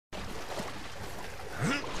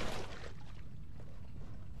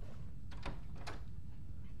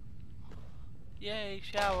Yay,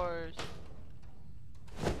 showers.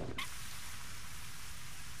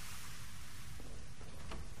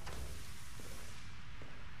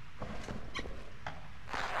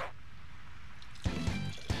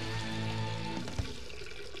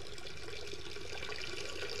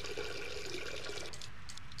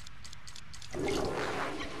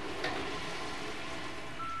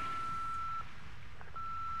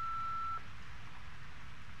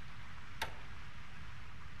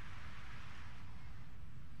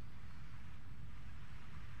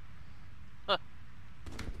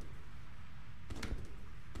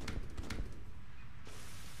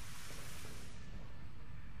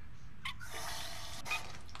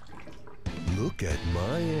 Look at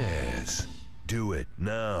my ass. Do it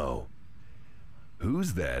now.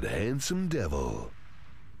 Who's that handsome devil?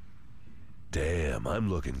 Damn, I'm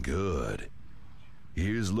looking good.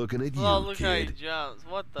 Here's looking at Oh, you, look how he kid. jumps.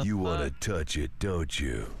 What the You fuck? want to touch it, don't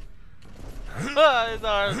you? His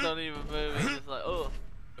arms don't even move. He's just like, oh.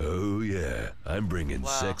 Oh yeah, I'm bringing Wow.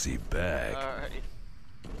 sexy back.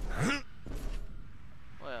 Alright.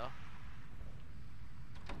 Well.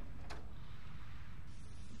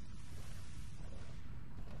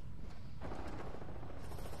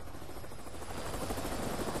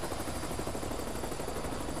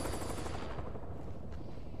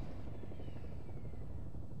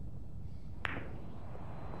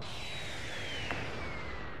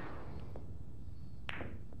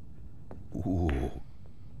 Ooh.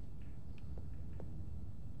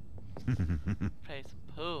 Play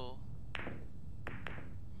some pool.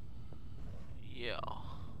 Yeah.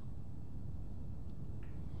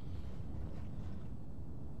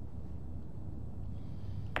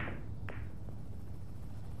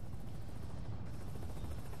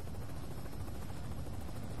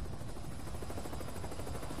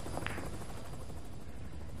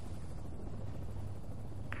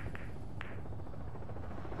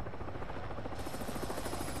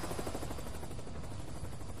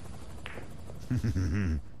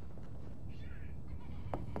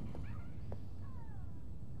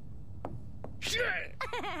 Shut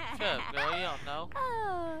up, girl. You don't know.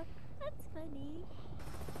 Oh, that's funny.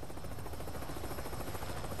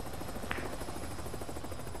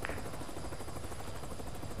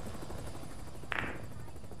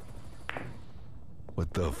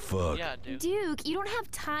 What the fuck? Yeah, dude. Duke, you don't have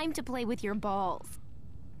time to play with your balls.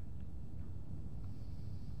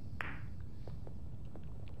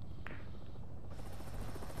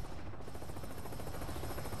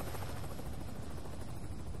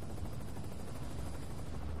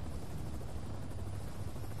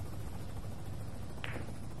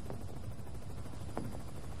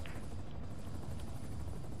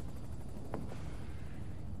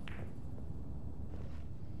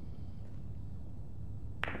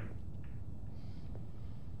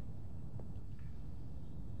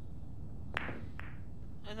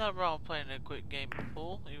 There's nothing wrong with playing a quick game of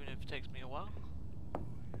pool, even if it takes me a while.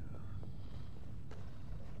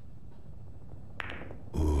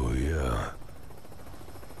 Oh yeah.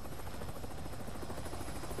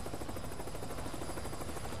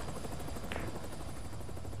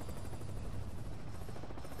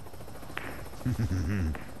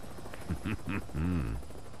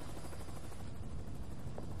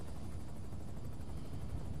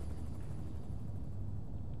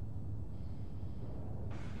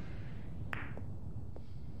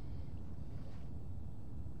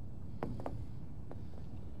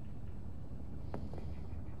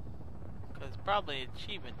 Cause it's probably an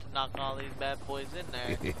achievement to knock all these bad boys in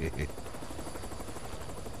there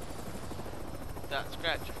without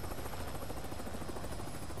scratching.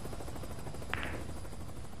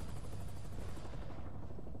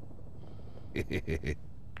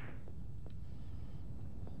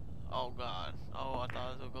 Oh god. Oh, I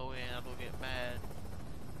thought it would go in. I will get mad.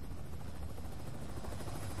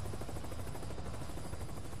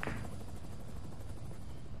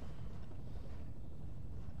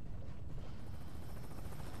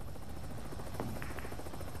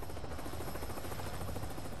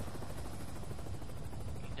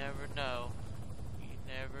 You never know. You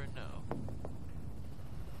never know.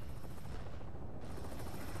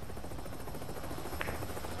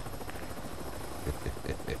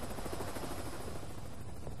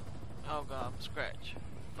 Oh god, I'm scratch.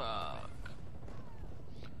 Fuck.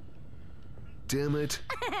 Damn it.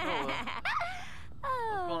 Oh, well.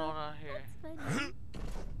 Oh, What's going on out here? that's funny.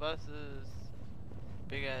 Buses.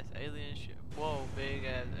 Big ass alien ship. Whoa, big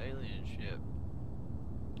ass alien ship.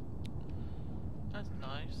 That's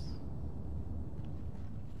nice.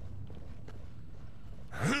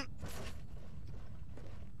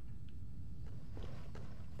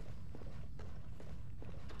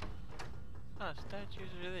 kind of statues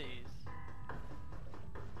are these?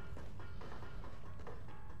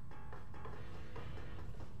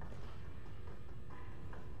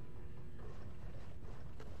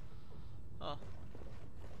 Huh.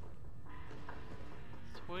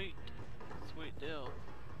 Sweet. Sweet deal.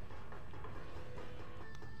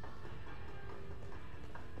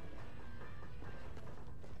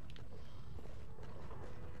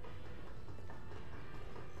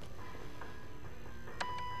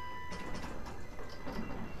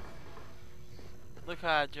 Look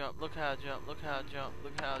how I jump, look how I jump, look how I jump,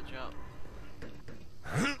 look how I jump.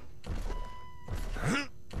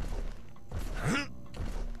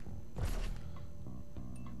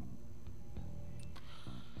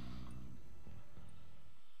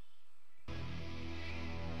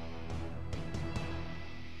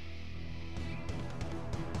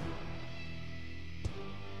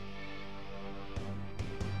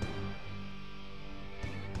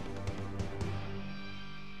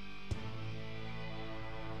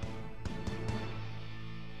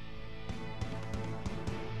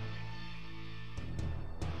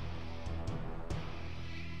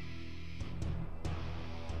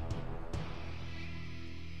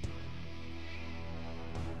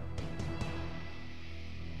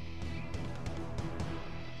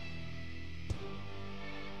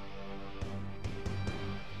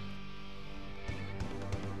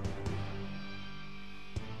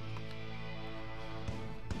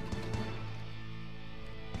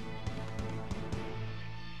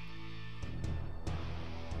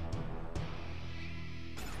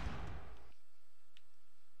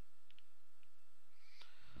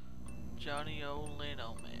 Johnny O.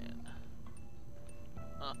 Leno man.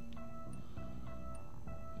 Huh.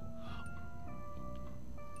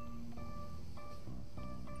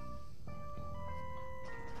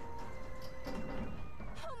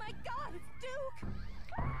 Oh my God, it's Duke!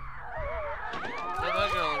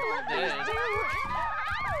 That girl's dead.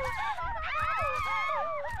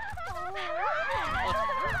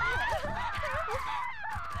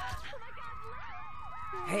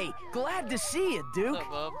 Hey, glad to see you, Duke. What's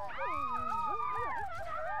up, bub?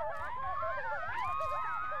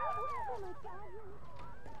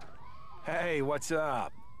 Hey, what's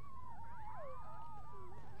up?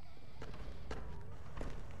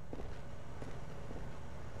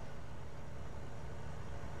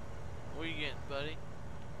 What are you getting, buddy?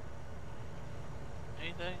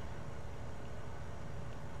 Anything?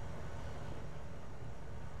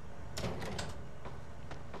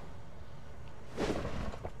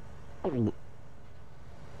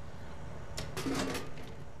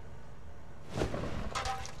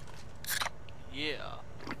 Yeah.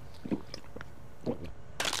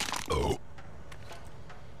 Oh.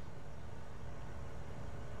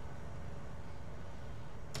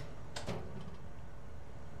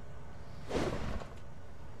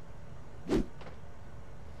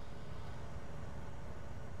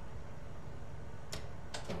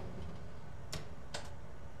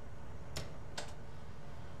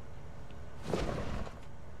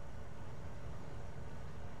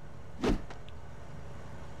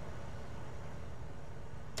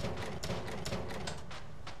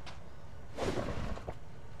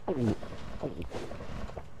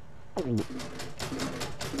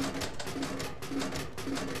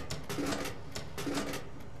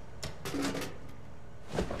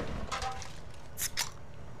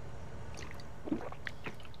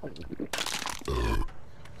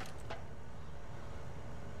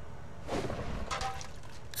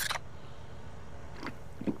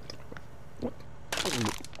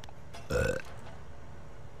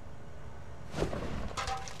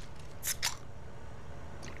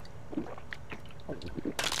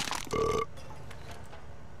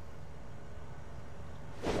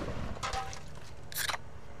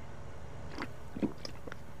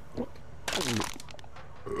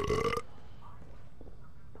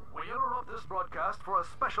 We interrupt this broadcast for a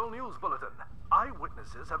special news bulletin.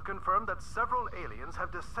 Eyewitnesses have confirmed that several aliens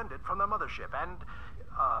have descended from the mothership and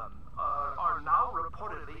are now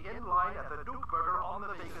reportedly in line at the Duke Burger on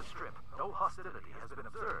the Vegas Strip. No hostility has been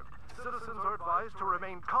observed. Citizens are advised to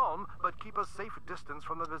remain calm, but keep a safe distance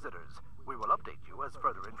from the visitors. We will update you as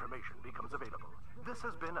further information becomes available. This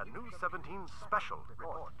has been a News 17 special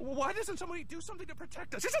report. Why doesn't somebody do something to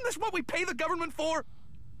protect us? Isn't this what we pay the government for?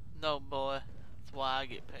 No, boy. That's why I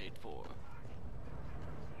get paid for.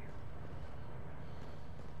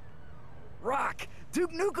 Rock,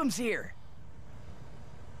 Duke Nukem's here.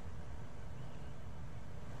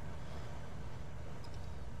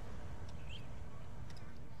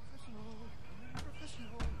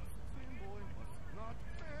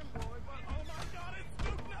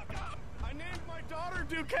 I named my daughter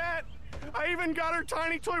Duquette. I even got her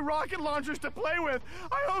tiny toy rocket launchers to play with.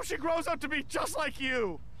 I hope she grows up to be just like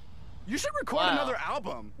you. You should record another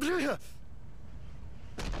album. Do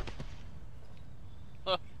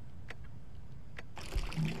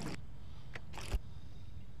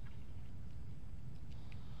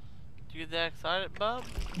you get that excited, bub?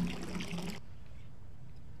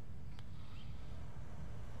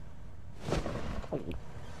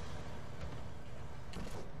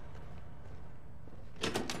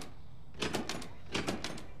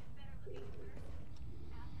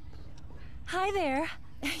 Hi there.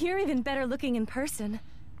 You're even better looking in person.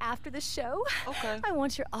 After the show, Okay. I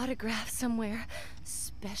want your autograph somewhere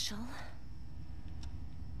special.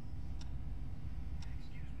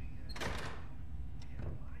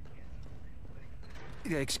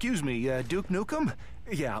 Excuse me, Duke Nukem?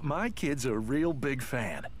 Yeah, my kid's a real big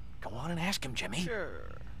fan. Go on and ask him, Jimmy. Sure.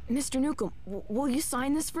 Mr. Nukem, will you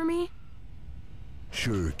sign this for me?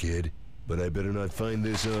 Sure, kid, but I better not find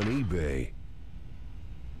this on eBay.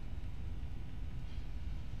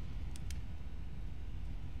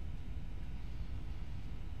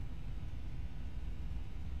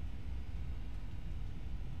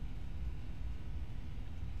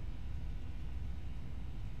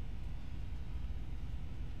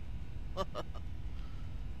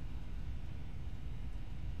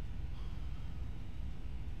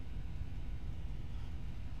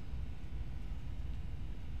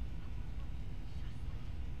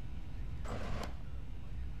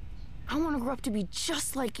 I want to grow up to be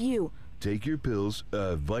just like you. Take your pills,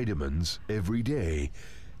 vitamins, every day,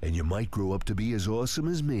 and you might grow up to be as awesome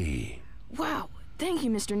as me. Wow, thank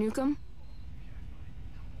you, Mr. Nukem.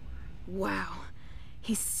 Wow,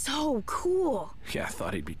 he's so cool. Yeah, I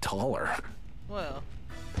thought he'd be taller. Well,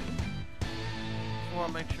 I want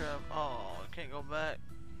to make sure I'm. Oh, I can't go back.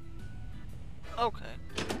 Okay.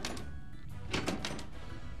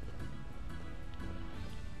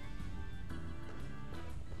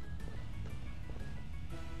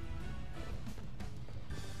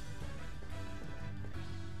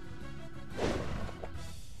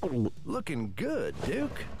 Looking good,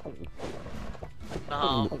 Duke.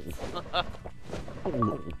 No.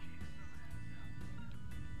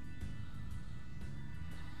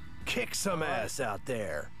 Kick some ass out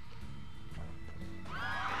there.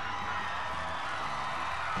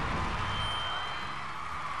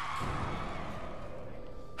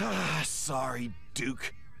 Sorry,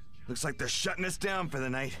 Duke. Looks like they're shutting us down for the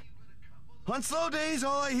night. On slow days,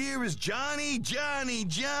 all I hear is Johnny, Johnny,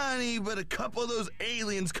 Johnny, but a couple of those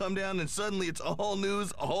aliens come down and suddenly it's all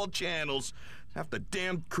news, all channels. Half the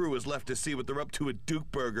damn crew is left to see what they're up to at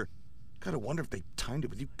Duke Burger. Gotta wonder if they timed it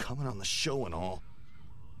with you coming on the show and all.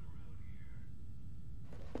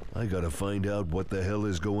 I gotta find out what the hell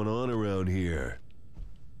is going on around here.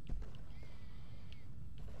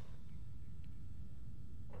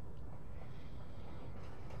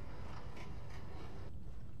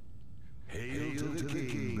 Hail to the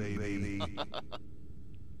king, baby.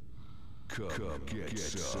 Come get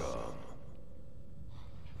some.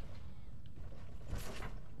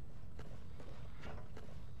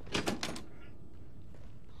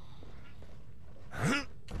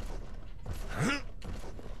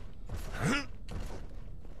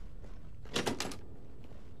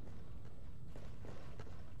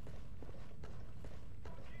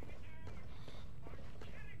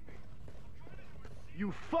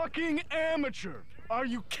 You fucking amateur! Are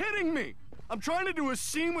you kidding me? I'm trying to do a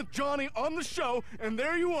scene with Johnny on the show, and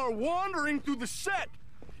there you are wandering through the set.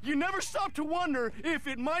 You never stop to wonder if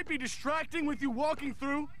it might be distracting with you walking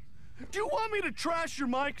through. Do you want me to trash your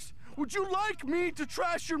mics? Would you like me to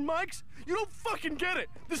trash your mics? You don't fucking get it.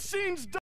 The scene's done.